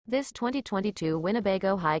This 2022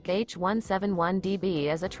 Winnebago Hike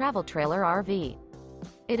H171DB is a travel trailer RV.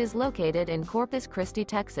 It is located in Corpus Christi,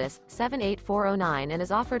 Texas, 78409 and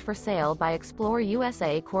is offered for sale by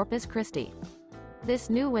ExploreUSA Corpus Christi. This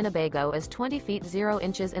new Winnebago is 20 feet 0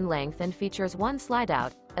 inches in length and features one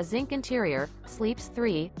slide-out, a ZINC interior, sleeps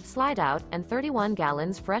 3, slide-out, and 31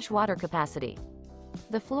 gallons fresh water capacity.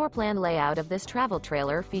 The floor plan layout of this travel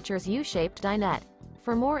trailer features U-Shaped Dinette.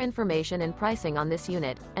 For more information and pricing on this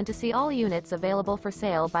unit, and to see all units available for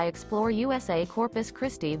sale by ExploreUSA Corpus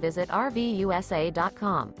Christi, visit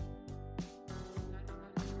RVUSA.com.